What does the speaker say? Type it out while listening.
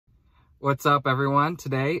What's up, everyone?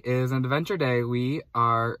 Today is an adventure day. We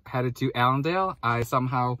are headed to Allendale. I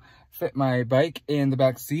somehow fit my bike in the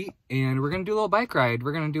back seat, and we're gonna do a little bike ride.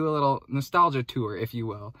 We're gonna do a little nostalgia tour, if you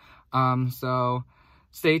will. So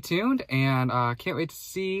stay tuned, and can't wait to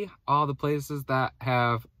see all the places that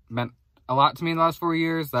have meant a lot to me in the last 4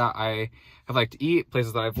 years, that I have liked to eat,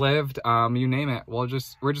 places that I've lived, you name it. We're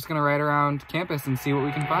just gonna ride around campus and see what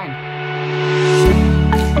we can find.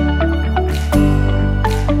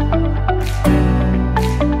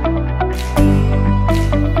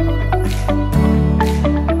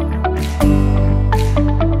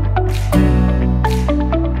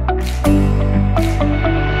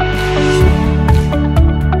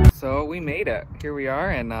 Here we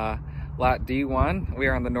are in lot D1. We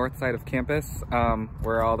are on the north side of campus,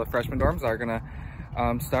 where all the freshman dorms are gonna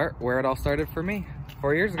start, where it all started for me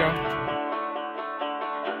 4 years ago.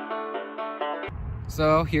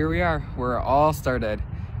 So here we are, where it all started.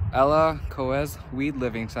 Ella Coez Weed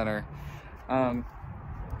Living Center.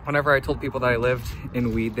 Whenever I told people that I lived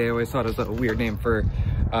in Weed, they always thought it was a weird name for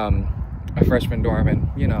a freshman dorm, and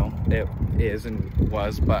you know, it is and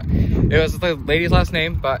was, but it was the lady's last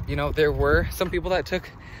name. But you know, there were some people that took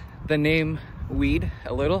the name Weed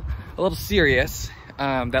a little serious,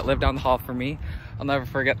 that lived down the hall from me. I'll never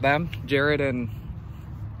forget them, Jared and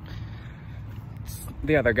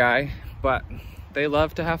the other guy, but they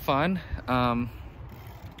love to have fun.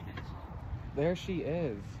 There she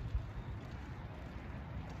is.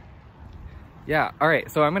 Yeah, all right,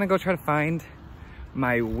 so I'm gonna go try to find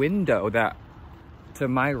my window to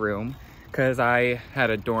my room, because I had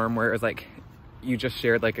a dorm where it was like you just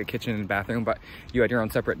shared like a kitchen and bathroom, but you had your own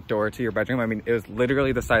separate door to your bedroom. I mean, it was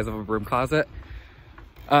literally the size of a broom closet.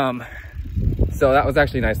 So that was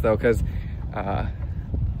actually nice though, because I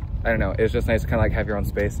don't know, it was just nice to kind of like have your own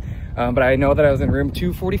space. But I know that I was in room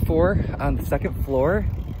 244 on the second floor.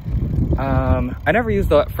 I never used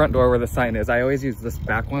the front door where the sign is. I always use this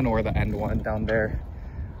back one or the end one down there.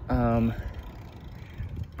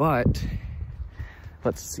 But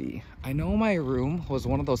let's see. I know my room was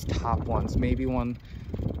one of those top ones, maybe one,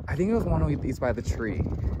 I think it was one of these by the tree.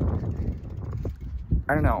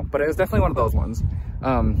 I don't know, but it was definitely one of those ones.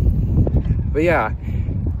 But yeah,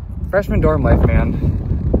 freshman dorm life, man.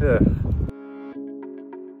 Ugh.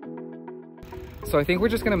 So I think we're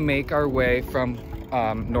just gonna make our way from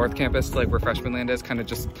North Campus to like where freshman land is, kind of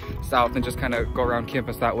just south, and just kind of go around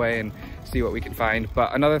campus that way and see what we can find.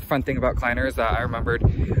 But another fun thing about Kleiner is that I remembered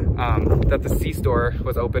that the C-store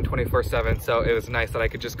was open 24/7, so it was nice that I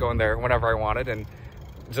could just go in there whenever I wanted and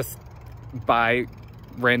just buy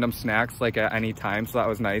random snacks like at any time, so that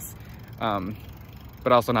was nice.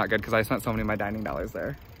 But also not good because I spent so many of my dining dollars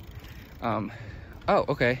there. Oh,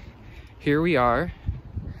 okay, here we are.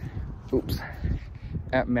 Oops.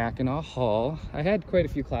 At Mackinac Hall. I had quite a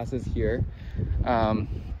few classes here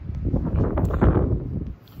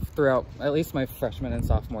throughout at least my freshman and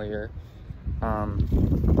sophomore year.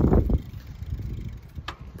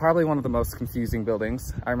 Probably one of the most confusing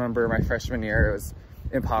buildings. I remember my freshman year, it was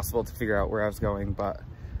impossible to figure out where I was going, but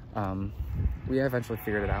we eventually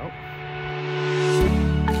figured it out.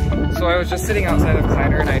 So I was just sitting outside of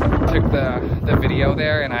Kleiner, and I took the video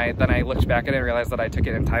there, and then I looked back at it and realized that I took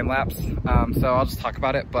it in time lapse. So I'll just talk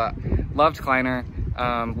about it, but loved Kleiner,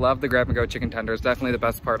 loved the grab and go chicken tenders, definitely the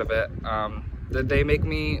best part of it. Did they make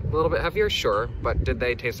me a little bit heavier? Sure, but did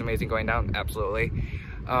they taste amazing going down? Absolutely.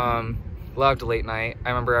 Loved late night. I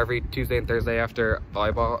remember every Tuesday and Thursday after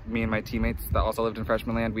volleyball, me and my teammates that also lived in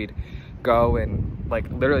freshman land, we'd go and like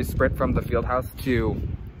literally sprint from the field house to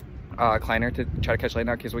Kleiner to try to catch late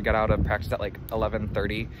night, because we got out of practice at like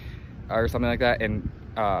 11:30 or something like that, and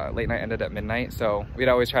late night ended at midnight, so we'd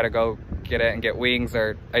always try to go get it and get wings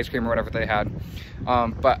or ice cream or whatever they had.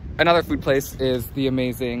 But another food place is the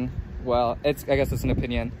amazing, well, I guess it's an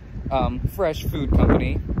opinion, Fresh Food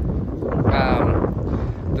Company.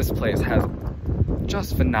 This place has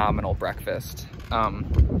just phenomenal breakfast.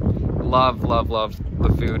 Love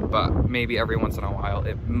the food, but maybe every once in a while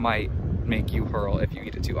it might make you hurl if you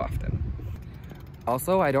eat it too often.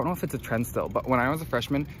 Also, I don't know if it's a trend still, but when I was a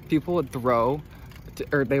freshman, people would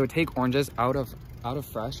they would take oranges out of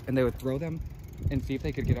Fresh, and they would throw them and see if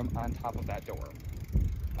they could get them on top of that door.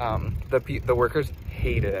 The workers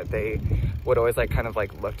hated it. They would always like kind of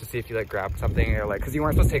like look to see if you like grabbed something, or like, because you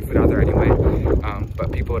weren't supposed to take food out there anyway.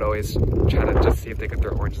 But people would always try to just see if they could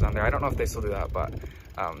throw oranges on there. I don't know if they still do that, but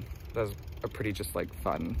that was a pretty just like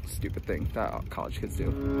fun, stupid thing that college kids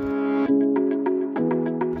do.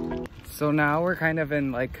 So now we're kind of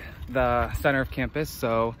in like the center of campus.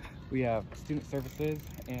 So we have student services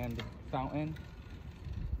and fountain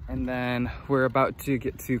And then we're about to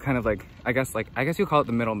get to kind of like, I guess you call it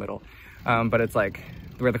the middle, but it's like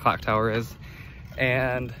where the clock tower is.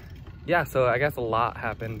 And yeah, so I guess a lot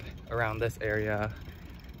happened around this area.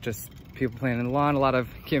 Just people playing in the lawn, a lot of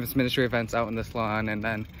campus ministry events out in this lawn. And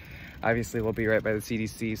then obviously we'll be right by the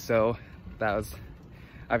CDC. So that was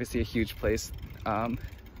obviously a huge place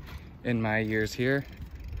in my years here.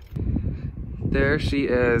 There she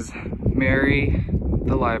is, Mary,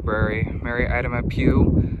 the library, Mary Idema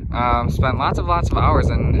Pugh. Spent lots of hours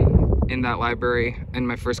in that library in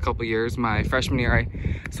my first couple years. My freshman year, I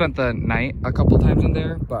spent the night a couple times in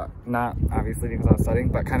there, but not obviously because I was studying,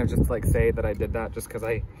 but kind of just to like say that I did that just because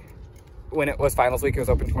when it was finals week, it was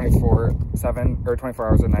open 24/7 or 24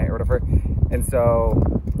 hours a night or whatever. And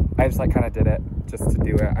so I just like kind of did it just to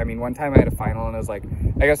do it. I mean, one time I had a final and it was like,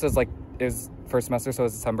 I guess it was first semester, so it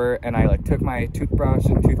was December, and I like took my toothbrush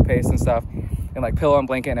and toothpaste and stuff and like pillow and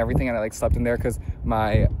blanket and everything, and I like slept in there because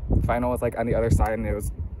my final was like on the other side, and it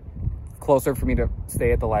was closer for me to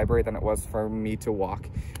stay at the library than it was for me to walk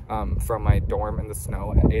from my dorm in the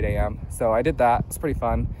snow at 8 a.m. So I did that. It's pretty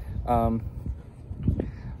fun.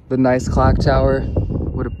 The nice clock tower,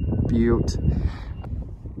 what a beaut.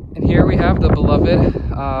 And here we have the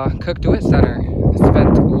beloved Cook DeWitt Center. I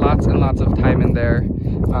spent lots and lots of time in there.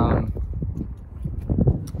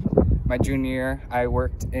 My junior year, I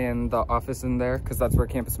worked in the office in there because that's where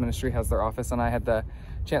campus ministry has their office, and I had the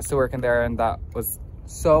chance to work in there, and that was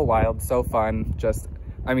so wild, so fun. Just,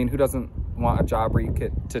 I mean, who doesn't want a job where you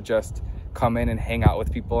get to just come in and hang out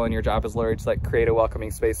with people, and your job is literally to like create a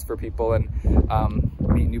welcoming space for people and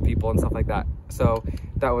meet new people and stuff like that. So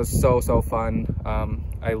that was so fun.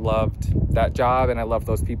 I loved that job and I loved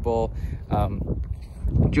those people.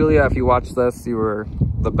 Julia, if you watch this, you were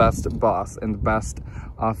the best boss and the best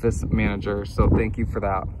office manager, so thank you for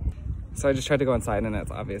that. So I just tried to go inside and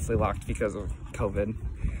it's obviously locked because of COVID.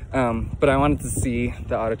 But I wanted to see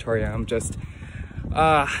the auditorium. Just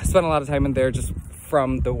spent a lot of time in there just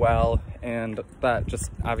from the well, and that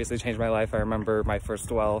just obviously changed my life. I remember my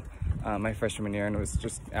first well my freshman year, and it was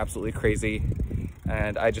just absolutely crazy.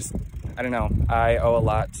 And I don't know, I owe a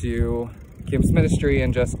lot to campus ministry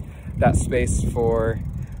and just that space for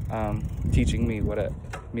teaching me what it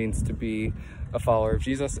means to be a follower of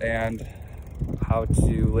Jesus and how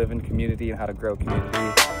to live in community and how to grow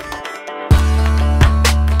community.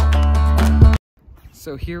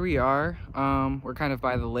 So here we are, we're kind of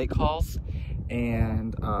by the lake halls,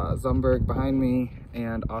 and Zumberg behind me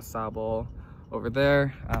and Ensemble over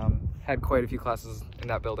there. Had quite a few classes in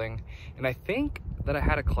that building, and I think that I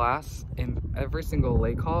had a class in every single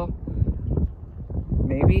lake hall,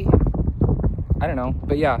 maybe, I don't know.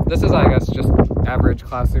 But yeah, this is, I guess, just average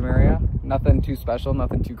classroom area, nothing too special,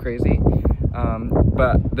 nothing too crazy.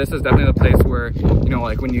 But this is definitely the place where, you know,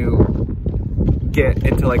 like when you get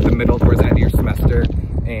into like the middle towards the end of your semester,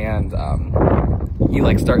 and you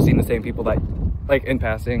like start seeing the same people that like in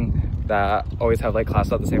passing that always have like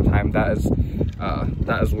class at the same time. That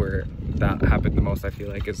is where that happened the most, I feel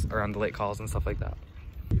like, is around the lake halls and stuff like that.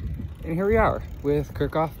 And here we are with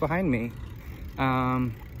Kirchhoff behind me.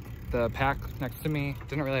 The pack next to me,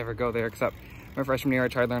 didn't really ever go there except my freshman year I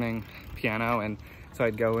tried learning piano, and so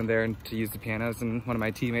I'd go in there and to use the pianos, and one of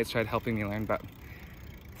my teammates tried helping me learn, but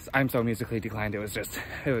I'm so musically declined, it was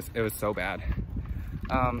so bad.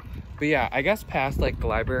 But yeah, I guess past like the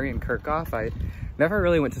library and Kirchhoff, I never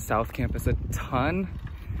really went to South Campus a ton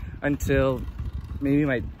until maybe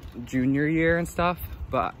my junior year and stuff,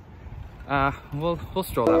 but we'll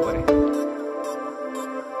stroll that way.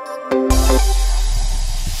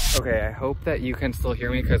 Okay, I hope that you can still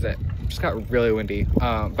hear me because it just got really windy.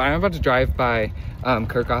 But I'm about to drive by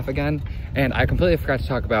Kirchhoff again, and I completely forgot to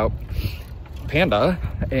talk about Panda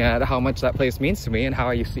and how much that place means to me and how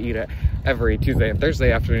I used to eat it every Tuesday and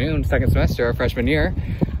Thursday afternoon, second semester of freshman year.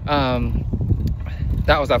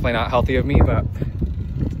 That was definitely not healthy of me, but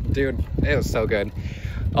dude, it was so good.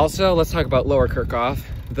 Also, let's talk about Lower Kirchhoff.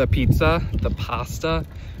 The pizza, the pasta,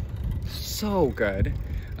 so good.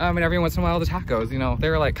 And every once in a while the tacos, you know, they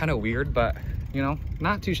were like kind of weird, but you know,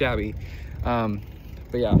 not too shabby. But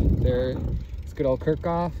yeah, there's good old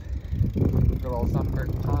Kirchhoff, good old Zumberg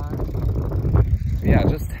Pond. Yeah,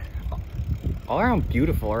 just all around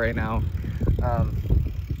beautiful right now.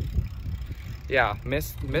 Yeah,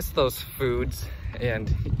 miss those foods and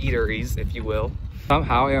eateries, if you will.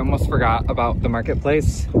 Somehow I almost forgot about the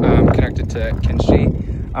marketplace connected to Kinshi.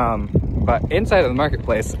 But inside of the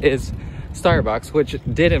marketplace is Starbucks, which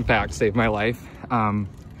did in fact save my life.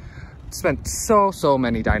 Spent so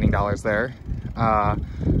many dining dollars there.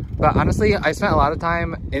 But honestly, I spent a lot of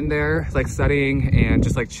time in there like studying and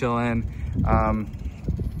just like chilling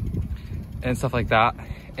and stuff like that.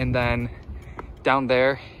 And then down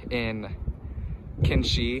there in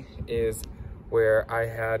Kinshi is where I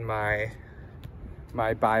had my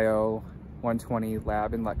bio 120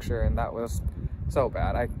 lab and lecture, and that was so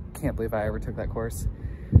bad. I can't believe I ever took that course.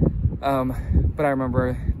 But I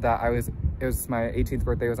remember that it was my 18th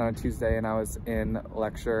birthday, was on a Tuesday, and I was in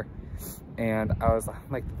lecture, and I was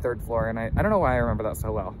like the third floor, and I don't know why I remember that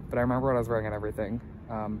so well, but I remember what I was wearing and everything.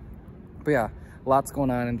 But yeah, lots going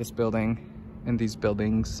on in this building, in these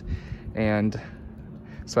buildings, and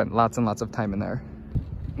spent lots and lots of time in there.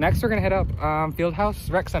 Next, we're gonna hit up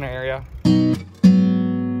Fieldhouse Rec Center area.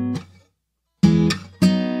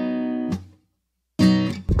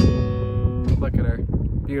 Look at her,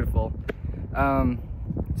 beautiful.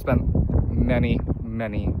 Spent many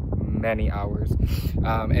hours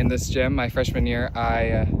in this gym my freshman year.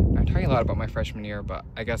 I'm talking a lot about my freshman year, but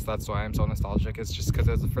I guess that's why I'm so nostalgic. It's just because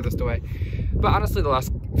it was the furthest away. But honestly, the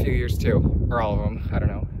last few years too, or all of them, I don't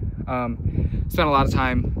know. Spent a lot of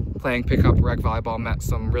time playing pickup rec volleyball, met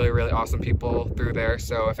some really awesome people through there.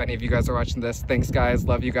 So if any of you guys are watching this, thanks guys,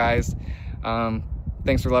 love you guys.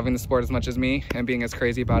 Thanks for loving the sport as much as me and being as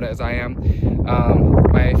crazy about it as I am.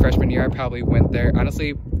 My freshman year, I probably went there,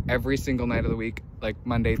 honestly, every single night of the week, like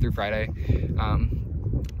Monday through Friday.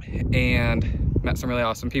 And met some really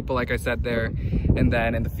awesome people, like I said, there. And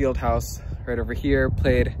then in the field house right over here,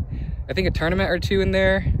 played, I think, a tournament or two in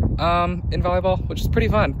there in volleyball, which is pretty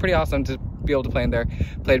fun, pretty awesome to be able to play in there.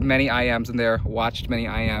 Played many IMs in there, watched many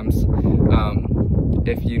IMs.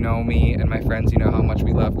 If you know me and my friends, you know how much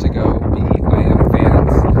we love to go be IM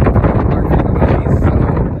fans. Our favorite hobbies.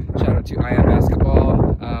 So shout out to IM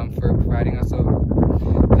basketball for providing us a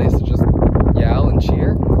place to just yell and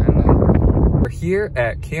cheer. We're here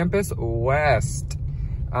at Campus West.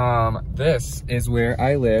 This is where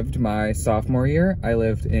I lived my sophomore year. I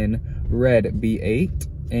lived in Red B8,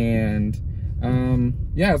 and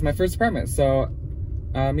yeah, it was my first apartment, so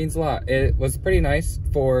means a lot. It was pretty nice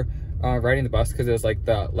for riding the bus, because it was like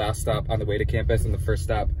the last stop on the way to campus and the first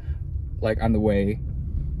stop like on the way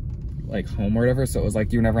like home or whatever. So it was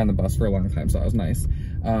like you were never on the bus for a long time, so that was nice.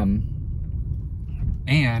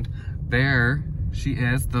 And there she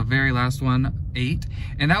is, the very last one, 8.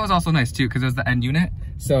 And that was also nice too, because it was the end unit,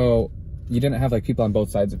 so you didn't have like people on both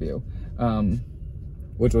sides of you,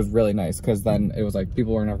 which was really nice, because then it was like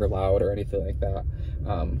people were never loud or anything like that.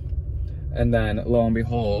 And then lo and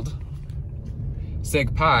behold,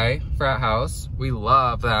 Sig Pi frat house, we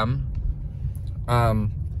love them.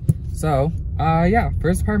 Yeah,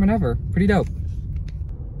 first apartment ever, pretty dope.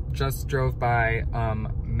 Just drove by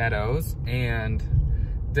Meadows, and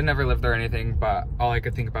didn't ever live there or anything, but all I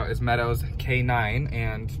could think about is Meadows K9,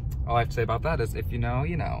 and all I have to say about that is if you know,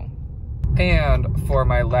 you know. And for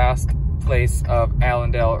my last place of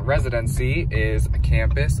Allendale residency is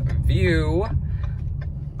Campus View.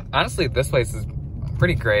 Honestly, this place is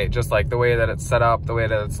pretty great, just like the way that it's set up, the way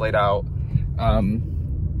that it's laid out.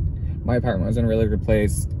 My apartment was in a really good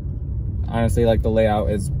place. Honestly, like the layout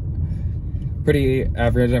is pretty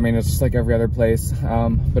average. I mean, it's just like every other place,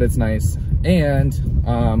 but it's nice. And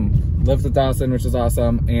lived with Dawson, which is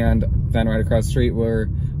awesome. And then right across the street were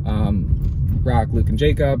Brock, Luke, and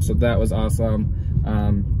Jacob, so that was awesome.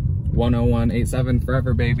 10187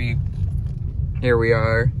 forever, baby. Here we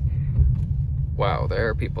are. Wow, there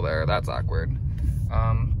are people there. That's awkward.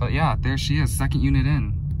 But yeah, there she is, second unit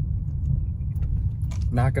in.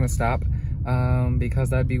 Not gonna stop, because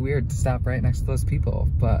that'd be weird to stop right next to those people.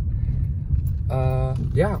 But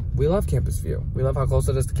yeah, we love Campus View. We love how close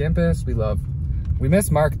it is to campus. We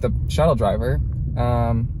miss Mark, the shuttle driver.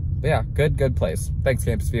 But yeah, good place. Thanks,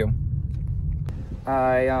 Campus View.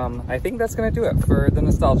 I think that's gonna do it for the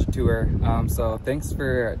nostalgia tour. So thanks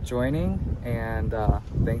for joining, and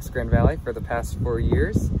thanks Grand Valley for the past 4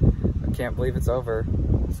 years. I can't believe it's over.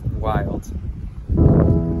 It's wild.